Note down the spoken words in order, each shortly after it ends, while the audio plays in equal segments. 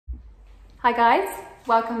Hi guys,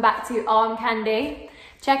 welcome back to Arm Candy.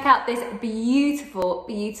 Check out this beautiful,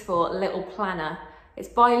 beautiful little planner. It's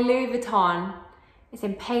by Louis Vuitton. It's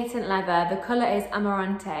in patent leather. The colour is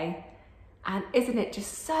Amarante. And isn't it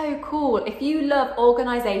just so cool? If you love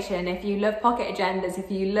organisation, if you love pocket agendas, if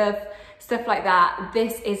you love stuff like that,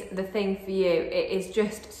 this is the thing for you. It is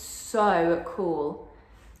just so cool.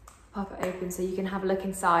 Pop it open so you can have a look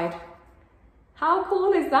inside. How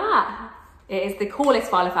cool is that? It is the coolest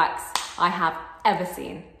file of facts I have ever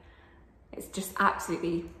seen. It's just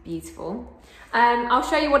absolutely beautiful. I'll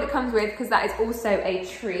show you what it comes with because that is also a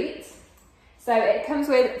treat. So it comes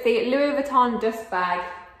with the Louis Vuitton dust bag,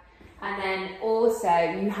 and then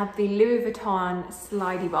also you have the Louis Vuitton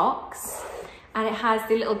slidey box, and it has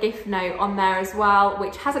the little gift note on there as well,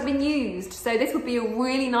 which hasn't been used. So this would be a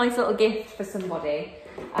really nice little gift for somebody.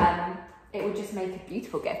 It would just make a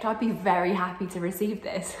beautiful gift. I'd be very happy to receive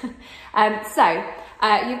this. You've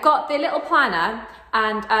got the little planner,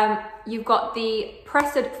 and you've got the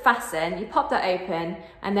pressed fasten. You pop that open,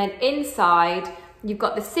 and then inside you've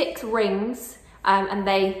got the 6 rings, and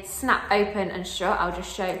they snap open and shut. I'll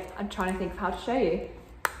just show, I'm trying to think of how to show you.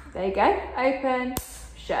 There you go, open,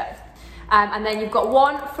 shut. And then you've got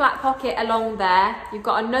one flat pocket along there, you've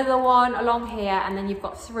got another one along here, and then you've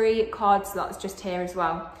got 3 card slots just here as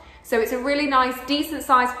well. So it's a really nice, decent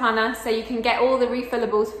sized planner, so you can get all the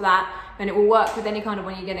refillables for that, and it will work with any kind of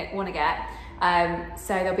one you're gonna wanna get.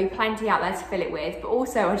 So there'll be plenty out there to fill it with, but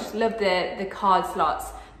also I just love the card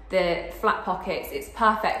slots, the flat pockets. It's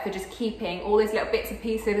perfect for just keeping all these little bits and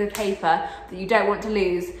pieces of paper that you don't want to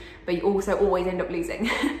lose, but you also always end up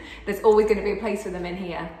losing. There's always gonna be a place for them in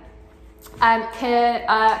here.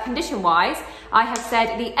 Condition wise, I have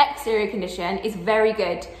said the exterior condition is very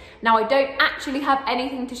good. Now I don't actually have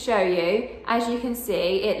anything to show you. As you can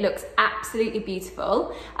see, it looks absolutely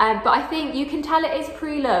beautiful, but I think you can tell it is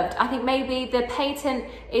pre-loved. I think maybe the patent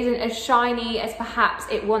isn't as shiny as perhaps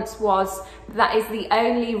it once was. That is the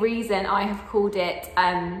only reason I have called it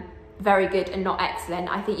very good and not excellent.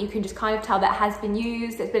 I think you can just kind of tell that has been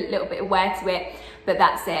used, there's been a little bit of wear to it, but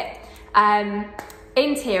that's it.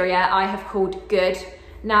 Interior I have called good.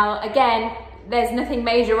 Now again, there's nothing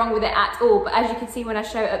major wrong with it at all, but as you can see when I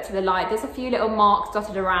show it up to the light, there's a few little marks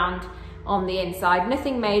dotted around on the inside.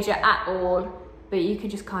 Nothing major at all, but you can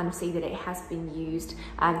just kind of see that it has been used.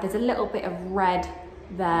 There's a little bit of red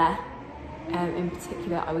there in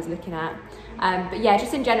particular I was looking at. But yeah,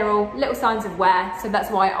 just in general, little signs of wear, so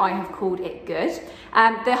that's why I have called it good.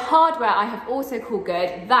 The hardware I have also called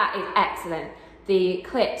good. That is excellent. The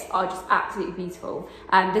clips are just absolutely beautiful.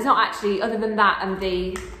 There's not actually, other than that and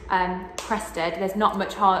the Prested, there's not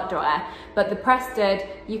much hardware, but the Prested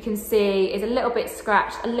you can see is a little bit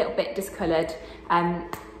scratched, a little bit discoloured, and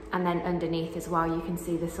then underneath as well you can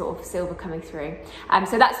see the sort of silver coming through.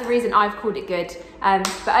 So that's the reason I've called it good.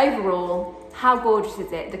 But overall, how gorgeous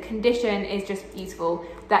is it? The condition is just beautiful.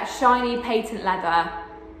 That shiny patent leather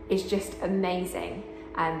is just amazing.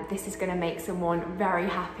 This is going to make someone very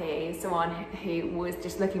happy, someone who was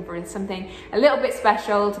just looking for something a little bit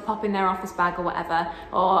special to pop in their office bag or whatever.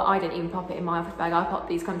 Or I don't even pop it in my office bag, I pop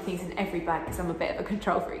these kind of things in every bag because I'm a bit of a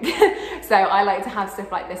control freak. So I like to have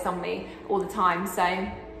stuff like this on me all the time. So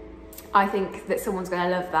I think that someone's going to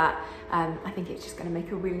love that. I think it's just going to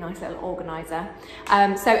make a really nice little organiser.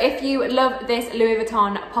 So if you love this Louis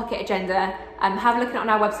Vuitton pocket agenda, have a look at it on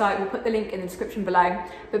our website. We'll put the link in the description below.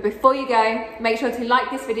 But before you go, make sure to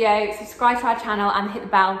like this video, subscribe to our channel and hit the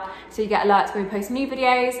bell so you get alerts when we post new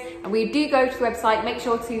videos. And we do go to the website, make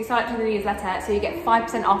sure to sign up to the newsletter so you get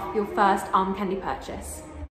 5% off your first Arm Candy purchase.